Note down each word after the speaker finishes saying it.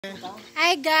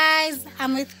Hi guys,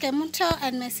 I'm with Kemuto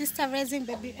and my sister raising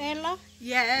baby Ella.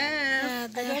 Yes.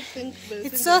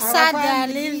 It's so sad they are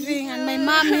leaving, and my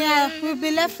mom here will be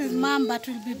left with mom, but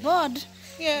we'll be bored.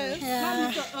 Yes.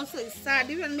 Yeah. Mom also is sad.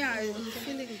 Even me, I'm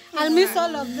feeling. I'll miss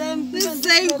all of them. This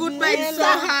saying goodbye is so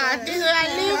hard. We are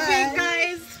leaving,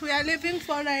 guys. We are leaving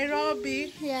for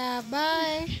Nairobi. Yeah,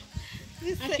 bye.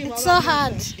 It's so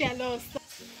hard.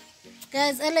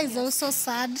 Guys, Ella is also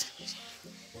sad.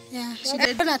 Yeah,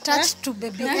 she's been attached to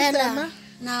baby Ella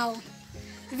now.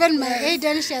 Even my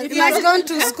Aiden, he has gone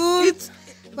to school.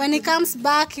 When he comes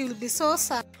back, he will be so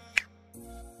sad.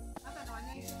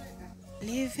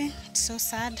 Leaving, it's so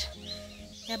sad.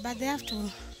 Yeah, but they have to.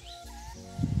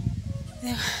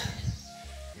 Yeah.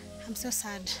 I'm so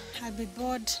sad. I'll be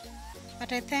bored.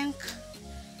 But I thank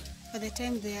for the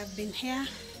time they have been here.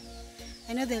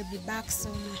 I know they'll be back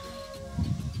soon.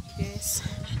 Yes.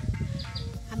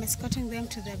 I'm escorting them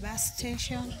to the bus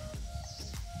station.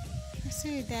 I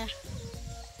see you there.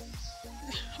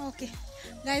 Okay.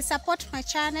 Guys, support my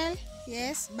channel.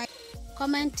 Yes, by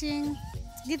commenting.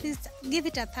 Give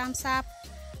it a thumbs up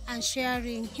and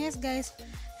sharing. Yes, guys.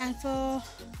 And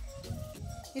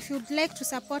if you'd like to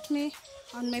support me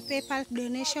on my PayPal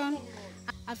donation,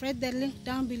 I've read the link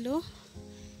down below.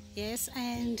 Yes,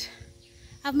 and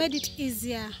I've made it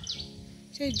easier.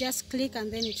 So you just click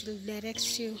and then it will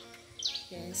direct you.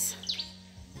 Yes.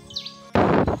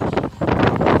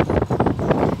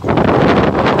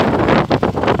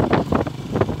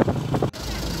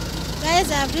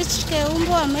 Guys, I've reached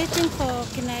Keumbu. I'm waiting for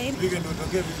Kinaim.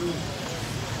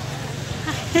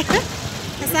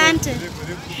 Asante.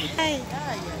 Hi.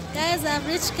 Guys, I've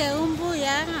reached Keumbu.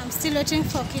 Yeah, I'm still waiting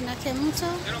for Kina Kemuto.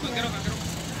 Yeah.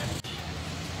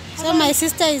 So my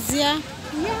sister is here.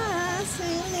 Yes,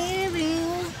 I'm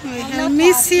leaving. I'll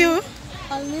miss you.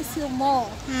 I'll miss you more.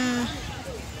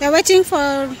 We're waiting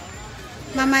for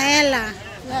Mama Ella.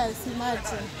 Yes,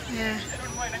 imagine. Yeah.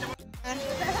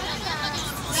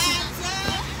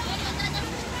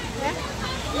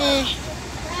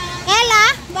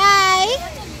 Ella, bye.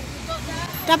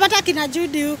 Tapata kina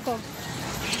Judy huko.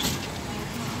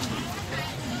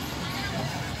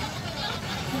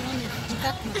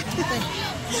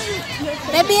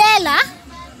 Baby Ella,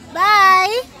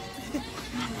 bye.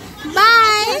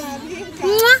 Bye.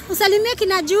 Usalimie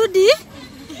kina Judy.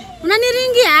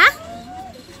 Unaniringia?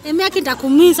 Mimi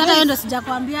akitakumisa hata ndo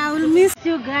sijakwambia. I will miss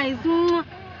you guys.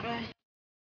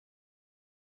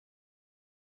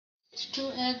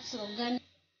 2 eggs organic.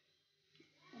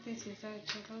 This is how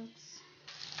it looks.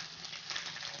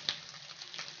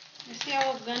 You see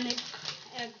how organic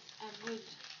eggs are good.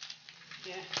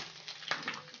 Yeah.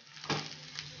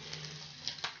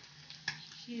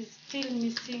 She's still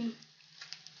missing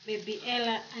baby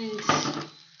Ella and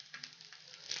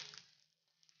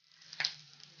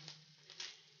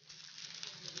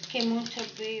Kemuto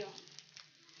Bayo.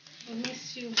 We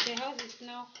miss you. The house is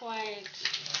now quiet.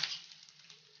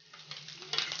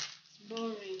 It's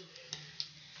boring.